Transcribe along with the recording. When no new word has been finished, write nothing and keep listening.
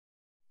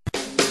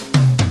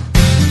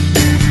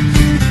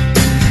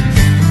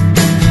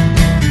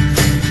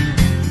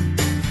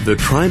The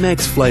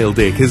Trimax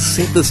Flaildek has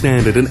set the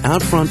standard in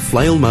out-front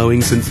flail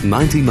mowing since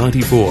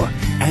 1994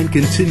 and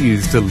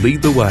continues to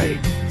lead the way.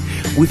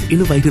 With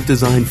innovative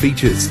design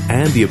features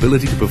and the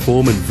ability to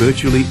perform in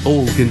virtually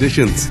all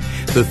conditions,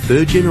 the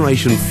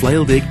third-generation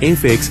Flaildek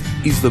FX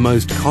is the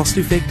most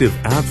cost-effective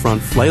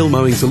out-front flail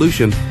mowing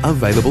solution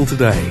available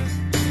today.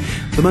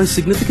 The most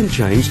significant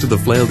change to the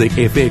Flaildek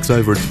FX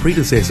over its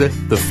predecessor,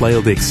 the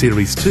Flaildek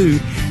Series 2,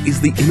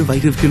 is the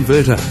innovative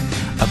converter,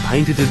 a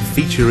patented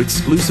feature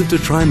exclusive to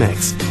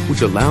Trimax,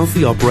 which allows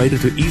the operator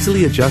to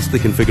easily adjust the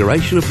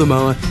configuration of the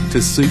mower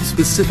to suit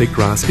specific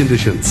grass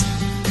conditions.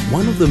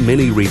 One of the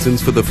many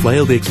reasons for the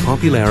Flaildek's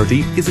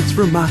popularity is its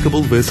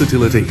remarkable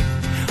versatility.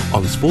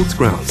 On sports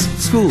grounds,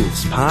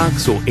 schools,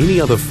 parks or any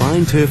other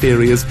fine turf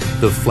areas,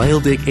 the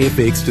Flaildek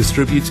FX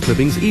distributes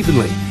clippings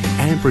evenly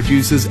and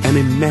produces an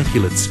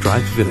immaculate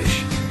striped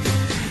finish.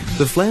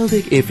 The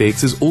Flaildek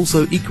FX is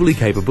also equally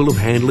capable of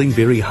handling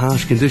very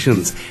harsh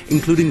conditions,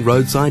 including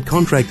roadside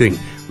contracting,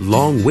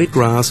 long wet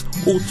grass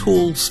or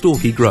tall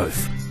stalky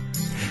growth.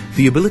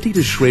 The ability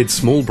to shred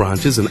small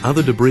branches and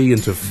other debris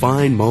into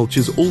fine mulch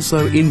is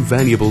also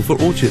invaluable for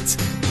orchards,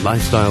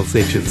 lifestyle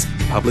sections,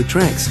 public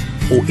tracks,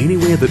 or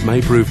anywhere that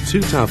may prove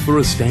too tough for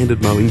a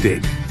standard mowing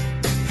deck.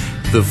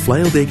 The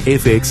Flaildek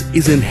FX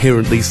is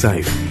inherently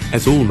safe,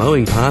 as all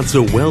mowing paths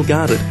are well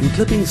guarded and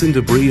clippings and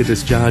debris are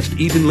discharged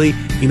evenly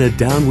in a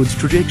downwards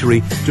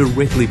trajectory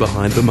directly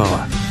behind the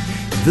mower.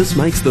 This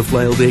makes the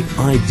Flaildek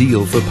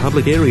ideal for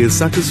public areas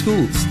such as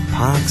schools,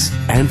 parks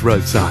and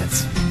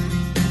roadsides.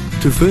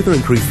 To further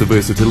increase the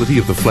versatility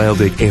of the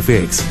Flaildek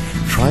FX,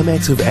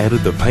 Trimax have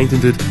added the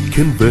patented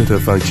converter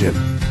function.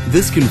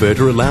 This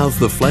converter allows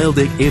the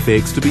Flaildek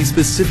FX to be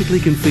specifically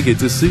configured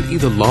to suit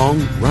either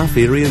long, rough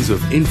areas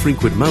of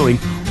infrequent mowing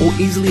or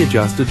easily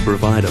adjusted to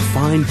provide a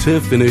fine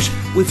turf finish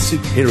with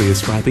superior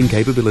striping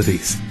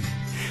capabilities.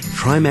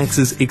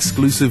 Trimax's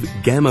exclusive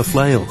Gamma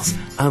flails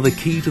are the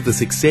key to the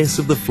success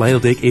of the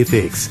Flaildek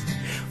FX.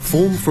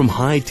 Formed from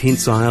high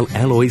tensile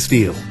alloy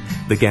steel,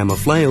 the Gamma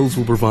flails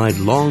will provide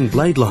long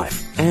blade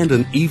life and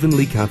an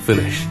evenly cut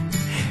finish.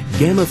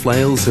 Gamma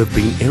flails have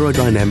been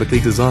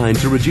aerodynamically designed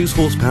to reduce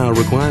horsepower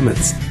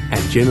requirements and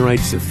generate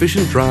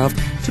sufficient draft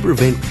to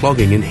prevent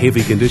clogging in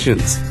heavy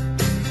conditions.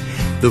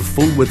 The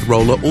full-width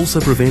roller also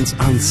prevents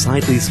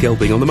unsightly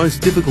scalping on the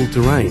most difficult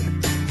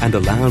terrain and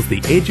allows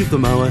the edge of the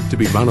mower to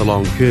be run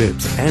along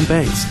curbs and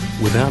banks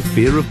without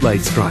fear of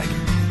blade strike.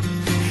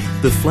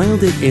 The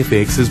Flaildek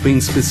FX has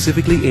been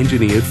specifically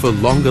engineered for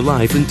longer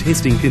life and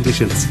testing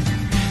conditions.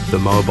 The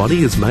mower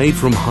body is made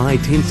from high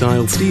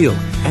tensile steel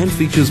and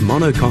features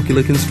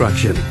monococular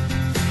construction.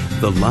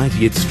 The light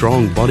yet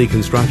strong body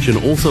construction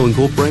also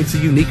incorporates a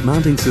unique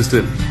mounting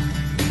system.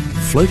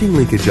 Floating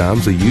linkage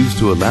arms are used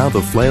to allow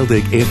the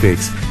Flaildek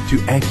FX to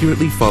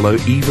accurately follow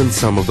even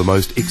some of the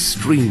most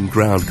extreme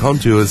ground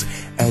contours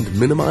and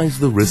minimize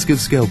the risk of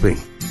scalping.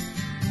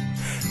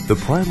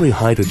 The primary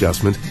height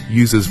adjustment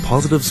uses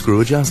positive screw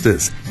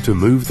adjusters to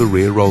move the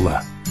rear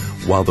roller,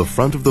 while the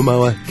front of the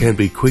mower can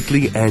be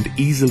quickly and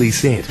easily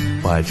set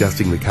by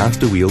adjusting the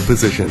caster wheel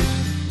position.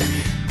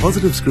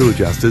 Positive screw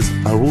adjusters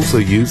are also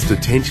used to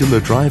tension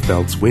the drive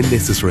belts when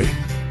necessary.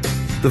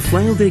 The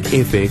Flaildek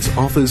FX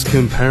offers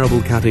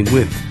comparable cutting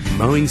width,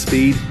 mowing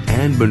speed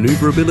and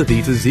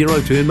maneuverability to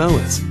zero-turn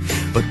mowers,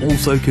 but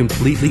also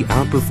completely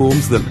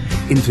outperforms them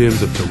in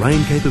terms of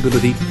terrain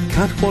capability,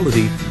 cut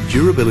quality,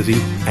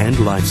 durability and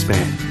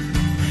lifespan.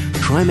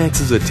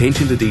 Trimax's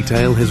attention to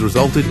detail has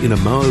resulted in a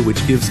mower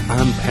which gives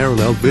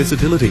unparalleled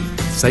versatility,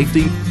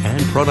 safety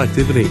and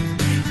productivity,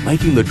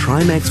 making the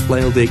Trimax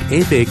Flaildek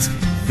FX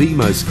the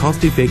most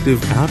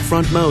cost-effective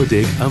out-front mower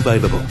deck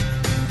available.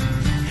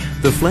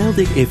 The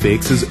Flaildek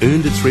FX has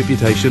earned its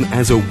reputation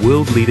as a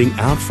world-leading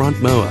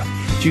out-front mower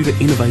due to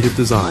innovative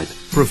design,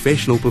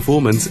 professional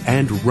performance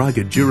and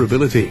rugged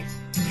durability.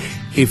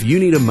 If you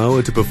need a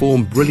mower to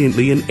perform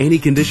brilliantly in any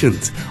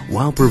conditions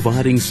while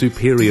providing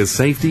superior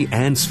safety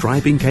and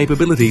striping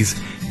capabilities,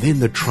 then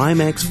the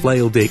Trimax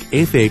Flaildek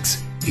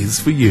FX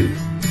is for you.